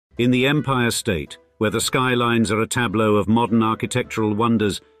In the Empire State, where the skylines are a tableau of modern architectural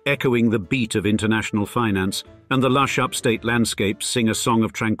wonders echoing the beat of international finance, and the lush upstate landscapes sing a song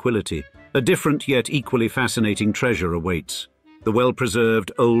of tranquility, a different yet equally fascinating treasure awaits: the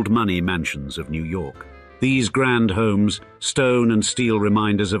well-preserved old money mansions of New York. These grand homes, stone and steel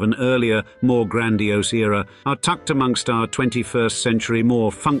reminders of an earlier, more grandiose era, are tucked amongst our 21st century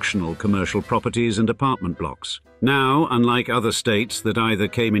more functional commercial properties and apartment blocks. Now, unlike other states that either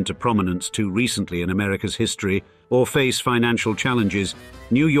came into prominence too recently in America's history or face financial challenges,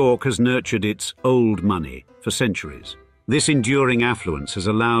 New York has nurtured its old money for centuries. This enduring affluence has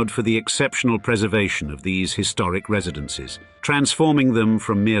allowed for the exceptional preservation of these historic residences, transforming them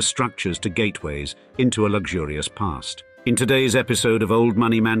from mere structures to gateways into a luxurious past. In today's episode of Old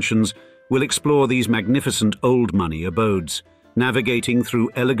Money Mansions, we'll explore these magnificent old money abodes, navigating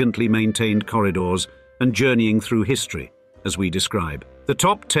through elegantly maintained corridors and journeying through history as we describe the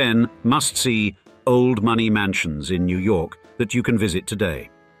top 10 must-see old money mansions in New York that you can visit today.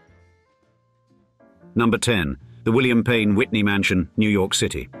 Number 10. The William Payne Whitney Mansion, New York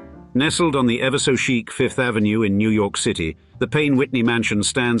City. Nestled on the ever-so-chic Fifth Avenue in New York City, the Payne Whitney Mansion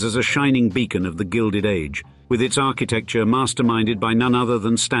stands as a shining beacon of the Gilded Age, with its architecture masterminded by none other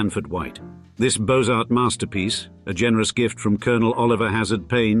than Stanford White. This Beaux-Arts masterpiece, a generous gift from Colonel Oliver Hazard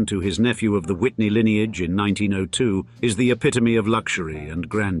Payne to his nephew of the Whitney lineage in 1902, is the epitome of luxury and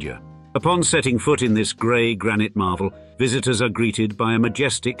grandeur. Upon setting foot in this grey granite marvel, visitors are greeted by a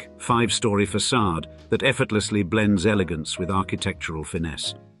majestic, five-story facade that effortlessly blends elegance with architectural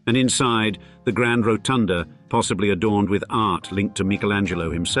finesse. And inside, the grand rotunda, possibly adorned with art linked to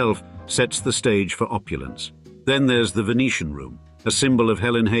Michelangelo himself, sets the stage for opulence. Then there's the Venetian Room, a symbol of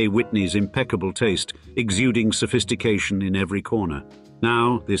Helen Hay Whitney's impeccable taste, exuding sophistication in every corner.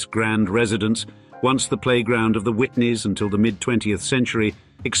 Now, this grand residence, once the playground of the Whitneys until the mid-20th century,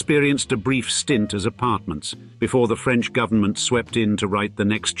 experienced a brief stint as apartments before the French government swept in to write the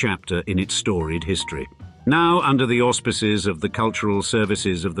next chapter in its storied history. Now, under the auspices of the cultural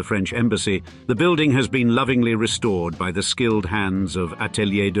services of the French embassy, the building has been lovingly restored by the skilled hands of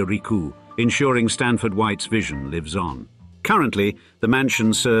Atelier de Ricou, ensuring Stanford White's vision lives on. Currently, the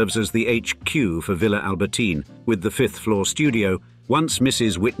mansion serves as the HQ for Villa Albertine, with the fifth-floor studio, once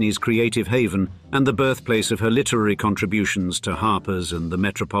Mrs. Whitney's creative haven and the birthplace of her literary contributions to Harper's and the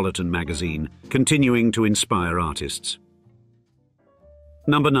Metropolitan magazine, continuing to inspire artists.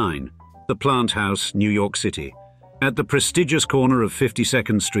 Number 9. The Plant House, New York City. At the prestigious corner of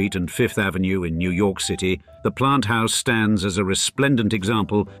 52nd Street and Fifth Avenue in New York City, the Plant House stands as a resplendent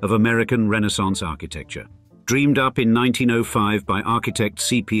example of American Renaissance architecture. Dreamed up in 1905 by architect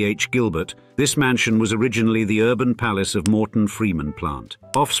C.P.H. Gilbert, this mansion was originally the urban palace of Morton Freeman Plant,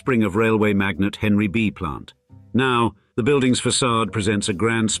 offspring of railway magnate Henry B. Plant. Now, the building's facade presents a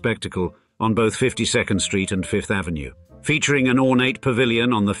grand spectacle on both 52nd Street and Fifth Avenue, featuring an ornate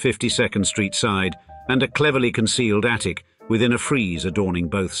pavilion on the 52nd Street side and a cleverly concealed attic within a frieze adorning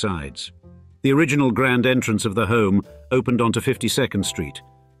both sides. The original grand entrance of the home opened onto 52nd Street,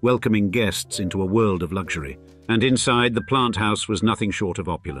 welcoming guests into a world of luxury, and inside the Plant House was nothing short of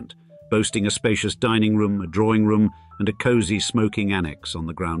opulent, boasting a spacious dining room, a drawing room, and a cozy smoking annex on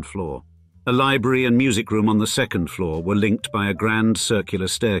the ground floor. A library and music room on the second floor were linked by a grand circular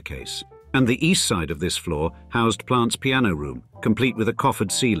staircase, and the east side of this floor housed Plant's piano room, complete with a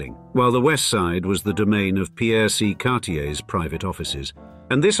coffered ceiling, while the west side was the domain of Pierre C. Cartier's private offices.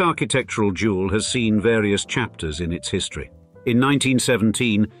 And this architectural jewel has seen various chapters in its history. In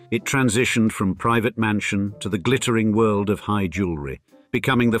 1917, it transitioned from private mansion to the glittering world of high jewelry,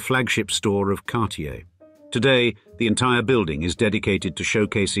 becoming the flagship store of Cartier. Today, the entire building is dedicated to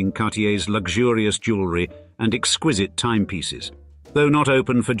showcasing Cartier's luxurious jewelry and exquisite timepieces. Though not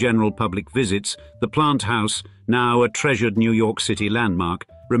open for general public visits, the Plant House, now a treasured New York City landmark,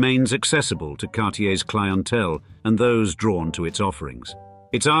 remains accessible to Cartier's clientele and those drawn to its offerings.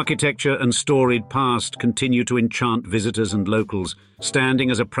 Its architecture and storied past continue to enchant visitors and locals, standing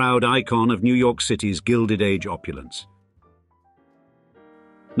as a proud icon of New York City's Gilded Age opulence.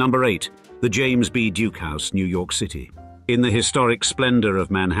 Number 8. The James B. Duke House, New York City. In the historic splendor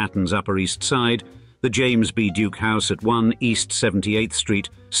of Manhattan's Upper East Side, the James B. Duke House at 1 East 78th Street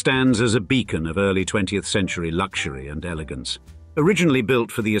stands as a beacon of early 20th century luxury and elegance. Originally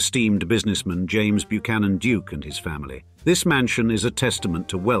built for the esteemed businessman James Buchanan Duke and his family, this mansion is a testament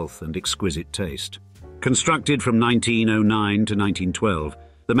to wealth and exquisite taste. Constructed from 1909 to 1912,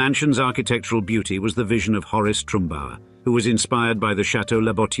 the mansion's architectural beauty was the vision of Horace Trumbauer, who was inspired by the Château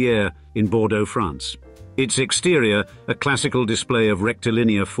La Bottière in Bordeaux, France. Its exterior, a classical display of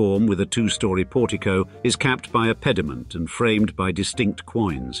rectilinear form with a two-story portico, is capped by a pediment and framed by distinct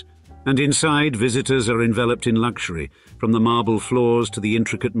quoins. And inside, visitors are enveloped in luxury, from the marble floors to the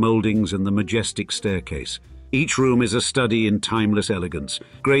intricate mouldings and the majestic staircase. Each room is a study in timeless elegance,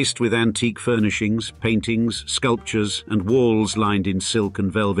 graced with antique furnishings, paintings, sculptures, and walls lined in silk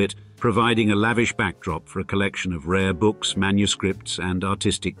and velvet, providing a lavish backdrop for a collection of rare books, manuscripts, and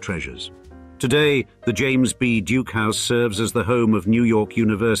artistic treasures. Today, the James B. Duke House serves as the home of New York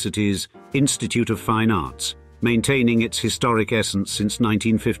University's Institute of Fine Arts, maintaining its historic essence since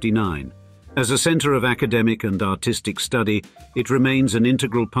 1959. As a center of academic and artistic study, it remains an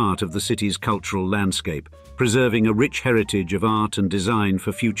integral part of the city's cultural landscape, preserving a rich heritage of art and design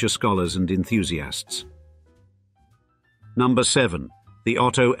for future scholars and enthusiasts. Number 7. The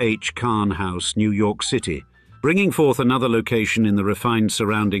Otto H. Kahn House, New York City. Bringing forth another location in the refined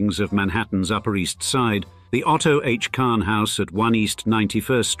surroundings of Manhattan's Upper East Side, the Otto H. Kahn House at 1 East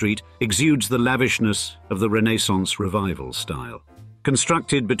 91st Street exudes the lavishness of the Renaissance Revival style.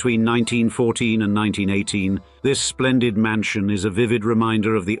 Constructed between 1914 and 1918, this splendid mansion is a vivid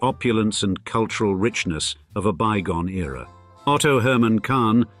reminder of the opulence and cultural richness of a bygone era. Otto Hermann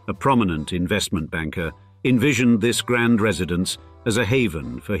Kahn, a prominent investment banker, envisioned this grand residence as a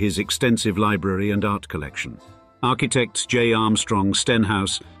haven for his extensive library and art collection. Architects J. Armstrong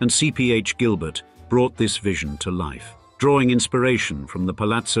Stenhouse and C.P.H. Gilbert brought this vision to life, drawing inspiration from the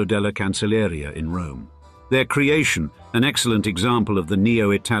Palazzo della Cancelleria in Rome. Their creation, an excellent example of the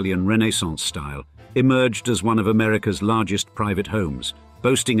neo-Italian Renaissance style, emerged as one of America's largest private homes,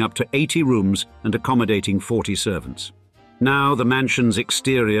 boasting up to 80 rooms and accommodating 40 servants. Now, the mansion's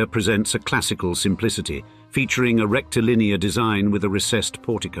exterior presents a classical simplicity, featuring a rectilinear design with a recessed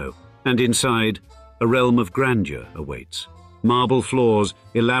portico, and inside, a realm of grandeur awaits. Marble floors,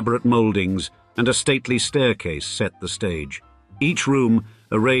 elaborate mouldings, and a stately staircase set the stage. Each room,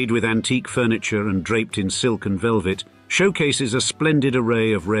 arrayed with antique furniture and draped in silk and velvet, showcases a splendid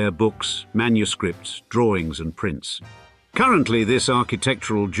array of rare books, manuscripts, drawings, and prints. Currently, this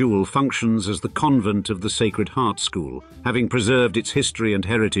architectural jewel functions as the convent of the Sacred Heart School, having preserved its history and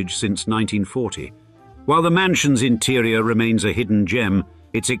heritage since 1940. While the mansion's interior remains a hidden gem,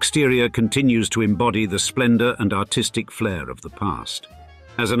 its exterior continues to embody the splendor and artistic flair of the past.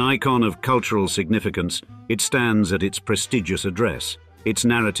 As an icon of cultural significance, it stands at its prestigious address, its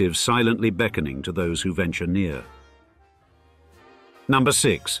narrative silently beckoning to those who venture near. Number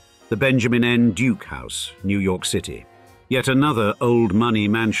 6. The Benjamin N. Duke House, New York City. Yet another old money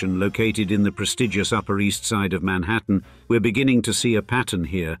mansion located in the prestigious Upper East Side of Manhattan. We're beginning to see a pattern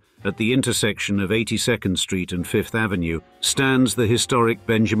here. At the intersection of 82nd Street and 5th Avenue stands the historic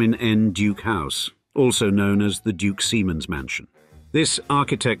Benjamin N. Duke House, also known as the Duke Siemens Mansion. This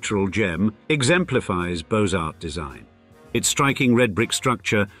architectural gem exemplifies Beaux-Arts design. Its striking red brick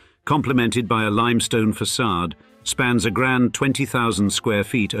structure, complemented by a limestone facade, spans a grand 20,000 square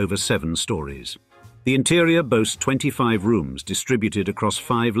feet over 7 stories. The interior boasts 25 rooms distributed across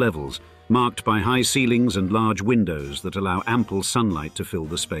 5 levels, marked by high ceilings and large windows that allow ample sunlight to fill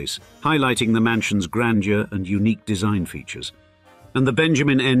the space, highlighting the mansion's grandeur and unique design features. And the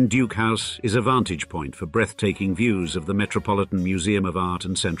Benjamin N. Duke House is a vantage point for breathtaking views of the Metropolitan Museum of Art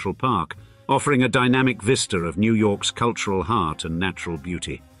and Central Park, offering a dynamic vista of New York's cultural heart and natural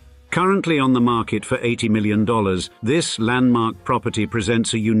beauty. Currently on the market for $80 million, this landmark property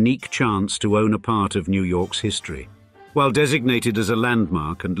presents a unique chance to own a part of New York's history. While designated as a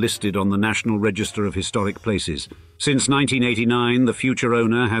landmark and listed on the National Register of Historic Places, since 1989 the future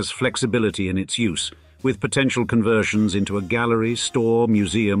owner has flexibility in its use, with potential conversions into a gallery, store,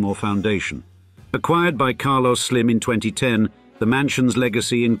 museum or foundation. Acquired by Carlos Slim in 2010, the mansion's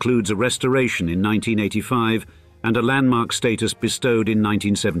legacy includes a restoration in 1985 and a landmark status bestowed in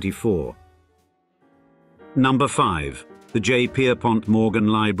 1974. Number 5. The J. Pierpont Morgan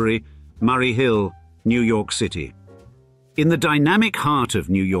Library, Murray Hill, New York City. In the dynamic heart of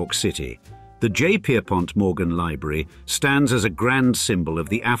New York City, the J. Pierpont Morgan Library stands as a grand symbol of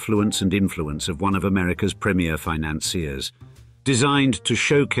the affluence and influence of one of America's premier financiers. Designed to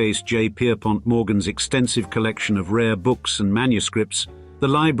showcase J. Pierpont Morgan's extensive collection of rare books and manuscripts, the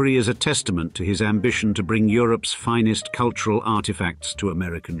library is a testament to his ambition to bring Europe's finest cultural artifacts to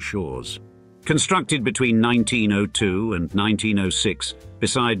American shores. Constructed between 1902 and 1906,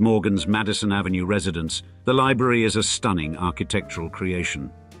 beside Morgan's Madison Avenue residence, the library is a stunning architectural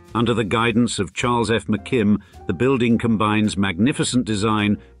creation. Under the guidance of Charles F. McKim, the building combines magnificent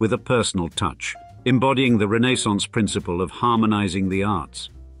design with a personal touch, embodying the Renaissance principle of harmonizing the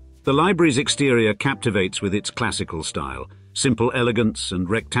arts. The library's exterior captivates with its classical style, simple elegance and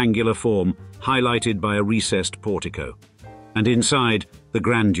rectangular form highlighted by a recessed portico. And inside, the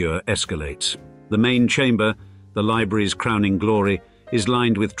grandeur escalates. The main chamber, the library's crowning glory, is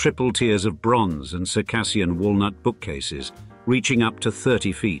lined with triple tiers of bronze and Circassian walnut bookcases, reaching up to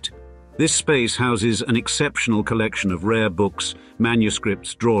 30 feet. This space houses an exceptional collection of rare books,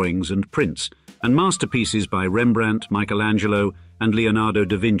 manuscripts, drawings, and prints, and masterpieces by Rembrandt, Michelangelo, and Leonardo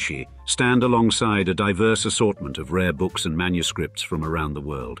da Vinci stand alongside a diverse assortment of rare books and manuscripts from around the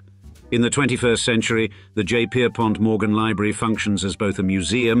world. In the 21st century, the J. Pierpont Morgan Library functions as both a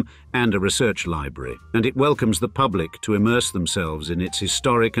museum and a research library, and it welcomes the public to immerse themselves in its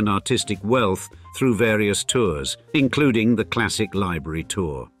historic and artistic wealth through various tours, including the Classic Library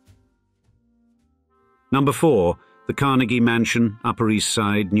Tour. Number 4, the Carnegie Mansion, Upper East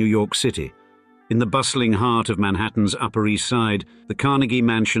Side, New York City. In the bustling heart of Manhattan's Upper East Side, the Carnegie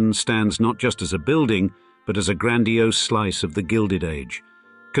Mansion stands not just as a building, but as a grandiose slice of the Gilded Age.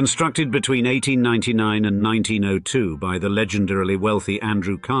 Constructed between 1899 and 1902 by the legendarily wealthy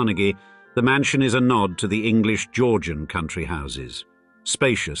Andrew Carnegie, the mansion is a nod to the English Georgian country houses.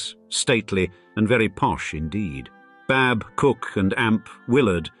 Spacious, stately, and very posh indeed. Babb, Cook, and Amp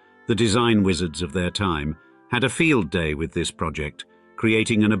Willard, the design wizards of their time, had a field day with this project,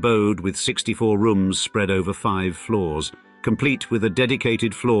 creating an abode with 64 rooms spread over 5 floors, complete with a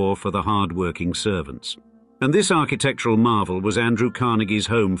dedicated floor for the hard-working servants. And this architectural marvel was Andrew Carnegie's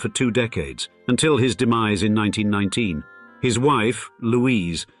home for 2 decades, until his demise in 1919. His wife,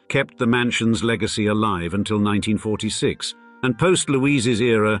 Louise, kept the mansion's legacy alive until 1946, and post-Louise's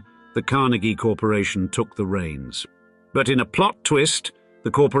era, the Carnegie Corporation took the reins. But in a plot twist,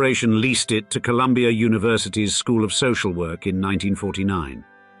 the corporation leased it to Columbia University's School of Social Work in 1949.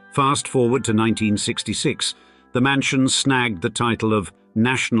 Fast forward to 1966, the mansion snagged the title of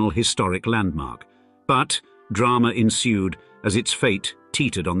National Historic Landmark, but drama ensued as its fate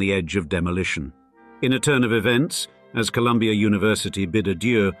teetered on the edge of demolition. In a turn of events, as Columbia University bid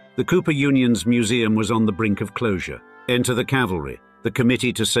adieu, the Cooper Union's museum was on the brink of closure. Enter the cavalry, the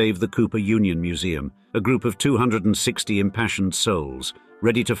Committee to Save the Cooper Union Museum, a group of 260 impassioned souls,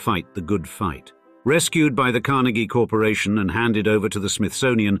 ready to fight the good fight. Rescued by the Carnegie Corporation and handed over to the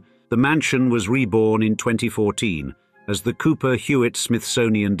Smithsonian, the mansion was reborn in 2014 as the Cooper Hewitt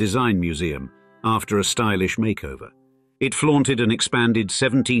Smithsonian Design Museum, after a stylish makeover. It flaunted an expanded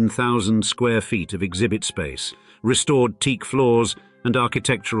 17,000 square feet of exhibit space, restored teak floors, and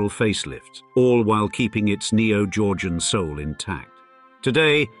architectural facelifts, all while keeping its neo-Georgian soul intact.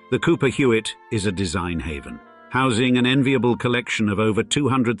 Today, the Cooper Hewitt is a design haven, housing an enviable collection of over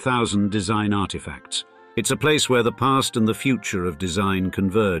 200,000 design artifacts. It's a place where the past and the future of design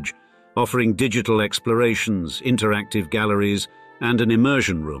converge, offering digital explorations, interactive galleries, and an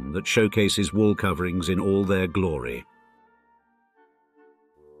immersion room that showcases wall coverings in all their glory.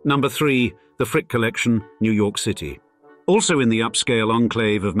 Number 3, the Frick Collection, New York City. Also in the upscale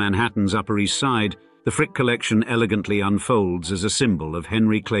enclave of Manhattan's Upper East Side, the Frick Collection elegantly unfolds as a symbol of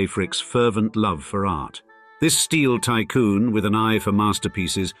Henry Clay Frick's fervent love for art. This steel tycoon, with an eye for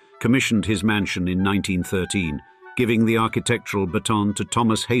masterpieces, commissioned his mansion in 1913, giving the architectural baton to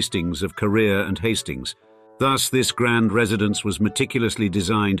Thomas Hastings of Career and Hastings. Thus, this grand residence was meticulously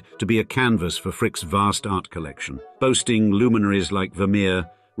designed to be a canvas for Frick's vast art collection, boasting luminaries like Vermeer,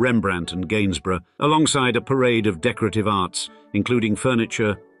 Rembrandt and Gainsborough, alongside a parade of decorative arts, including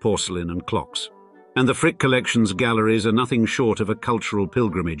furniture, porcelain and clocks. And the Frick Collection's galleries are nothing short of a cultural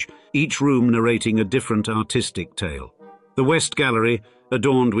pilgrimage, each room narrating a different artistic tale. The West Gallery,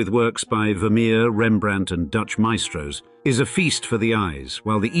 adorned with works by Vermeer, Rembrandt and Dutch maestros, is a feast for the eyes,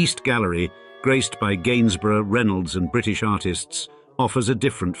 while the East Gallery, graced by Gainsborough, Reynolds and British artists, offers a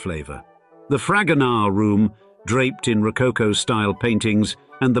different flavour. The Fragonard Room, draped in Rococo-style paintings,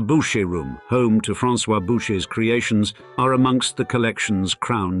 and the Boucher Room, home to François Boucher's creations, are amongst the collection's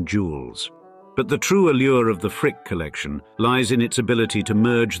crown jewels. But the true allure of the Frick Collection lies in its ability to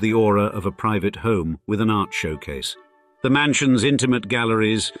merge the aura of a private home with an art showcase. The mansion's intimate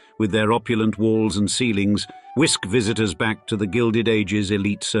galleries, with their opulent walls and ceilings, whisk visitors back to the Gilded Age's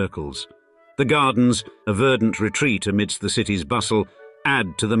elite circles. The gardens, a verdant retreat amidst the city's bustle,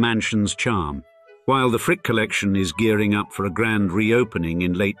 add to the mansion's charm. While the Frick Collection is gearing up for a grand reopening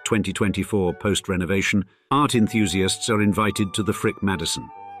in late 2024 post-renovation, art enthusiasts are invited to the Frick Madison.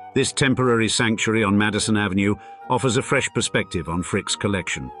 This temporary sanctuary on Madison Avenue offers a fresh perspective on Frick's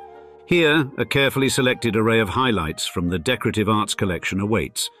collection. Here, a carefully selected array of highlights from the decorative arts collection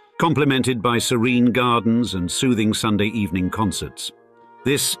awaits, complemented by serene gardens and soothing Sunday evening concerts.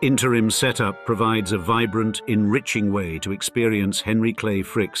 This interim setup provides a vibrant, enriching way to experience Henry Clay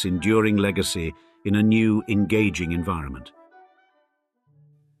Frick's enduring legacy in a new, engaging environment.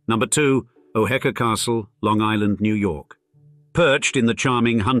 Number 2, Oheka Castle, Long Island, New York. Perched in the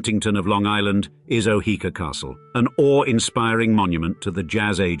charming Huntington of Long Island is Oheka Castle, an awe-inspiring monument to the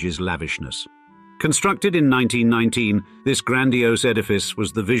Jazz Age's lavishness. Constructed in 1919, this grandiose edifice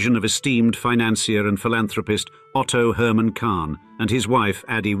was the vision of esteemed financier and philanthropist Otto Hermann Kahn and his wife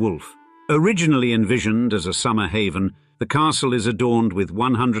Addie Wolfe. Originally envisioned as a summer haven, the castle is adorned with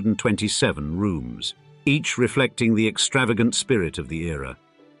 127 rooms, each reflecting the extravagant spirit of the era.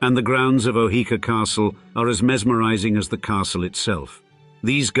 And the grounds of Oheka Castle are as mesmerizing as the castle itself.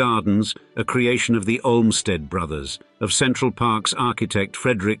 These gardens, a creation of the Olmsted brothers, of Central Park's architect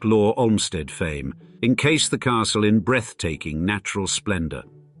Frederick Law Olmsted fame, encase the castle in breathtaking natural splendor.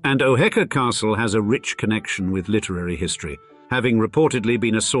 And Oheka Castle has a rich connection with literary history, having reportedly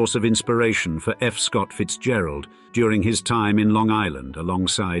been a source of inspiration for F. Scott Fitzgerald during his time in Long Island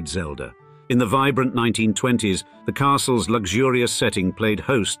alongside Zelda. In the vibrant 1920s, the castle's luxurious setting played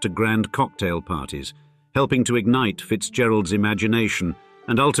host to grand cocktail parties, helping to ignite Fitzgerald's imagination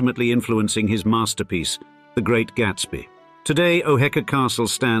and ultimately influencing his masterpiece, The Great Gatsby. Today, Oheka Castle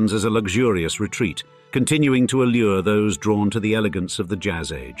stands as a luxurious retreat, continuing to allure those drawn to the elegance of the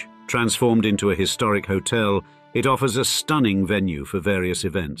Jazz Age. Transformed into a historic hotel, it offers a stunning venue for various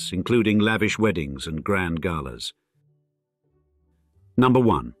events, including lavish weddings and grand galas. Number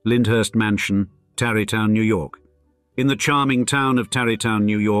 1, Lyndhurst Mansion, Tarrytown, New York. In the charming town of Tarrytown,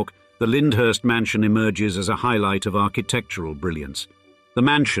 New York, the Lyndhurst Mansion emerges as a highlight of architectural brilliance. The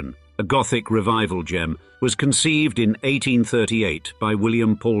mansion, a Gothic revival gem, was conceived in 1838 by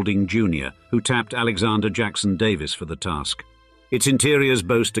William Paulding Jr., who tapped Alexander Jackson Davis for the task. Its interiors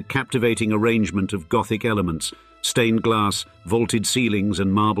boast a captivating arrangement of Gothic elements, stained glass, vaulted ceilings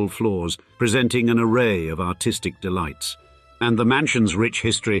and marble floors, presenting an array of artistic delights. And the mansion's rich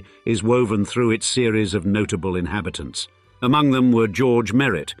history is woven through its series of notable inhabitants. Among them were George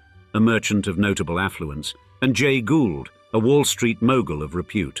Merritt, a merchant of notable affluence, and Jay Gould, a Wall Street mogul of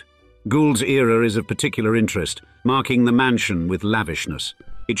repute. Gould's era is of particular interest, marking the mansion with lavishness.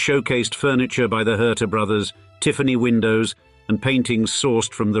 It showcased furniture by the Herter brothers, Tiffany windows, and paintings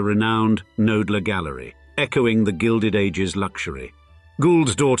sourced from the renowned Knoedler Gallery, echoing the Gilded Age's luxury.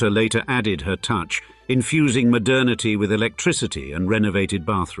 Gould's daughter later added her touch, infusing modernity with electricity and renovated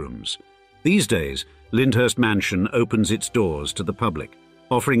bathrooms. These days, Lyndhurst Mansion opens its doors to the public,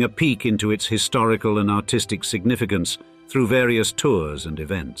 offering a peek into its historical and artistic significance through various tours and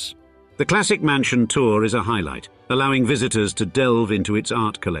events. The Classic Mansion Tour is a highlight, allowing visitors to delve into its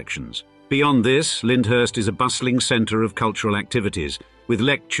art collections. Beyond this, Lyndhurst is a bustling center of cultural activities, with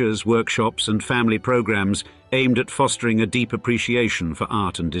lectures, workshops, and family programs aimed at fostering a deep appreciation for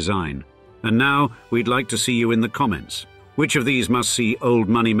art and design. And now, we'd like to see you in the comments. Which of these must-see old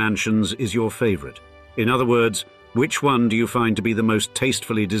money mansions is your favorite? In other words, which one do you find to be the most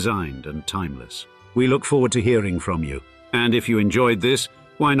tastefully designed and timeless? We look forward to hearing from you. And if you enjoyed this,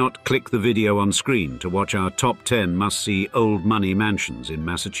 why not click the video on screen to watch our top 10 must-see old money mansions in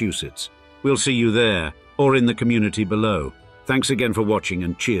Massachusetts. We'll see you there, or in the community below. Thanks again for watching,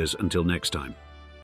 and cheers until next time.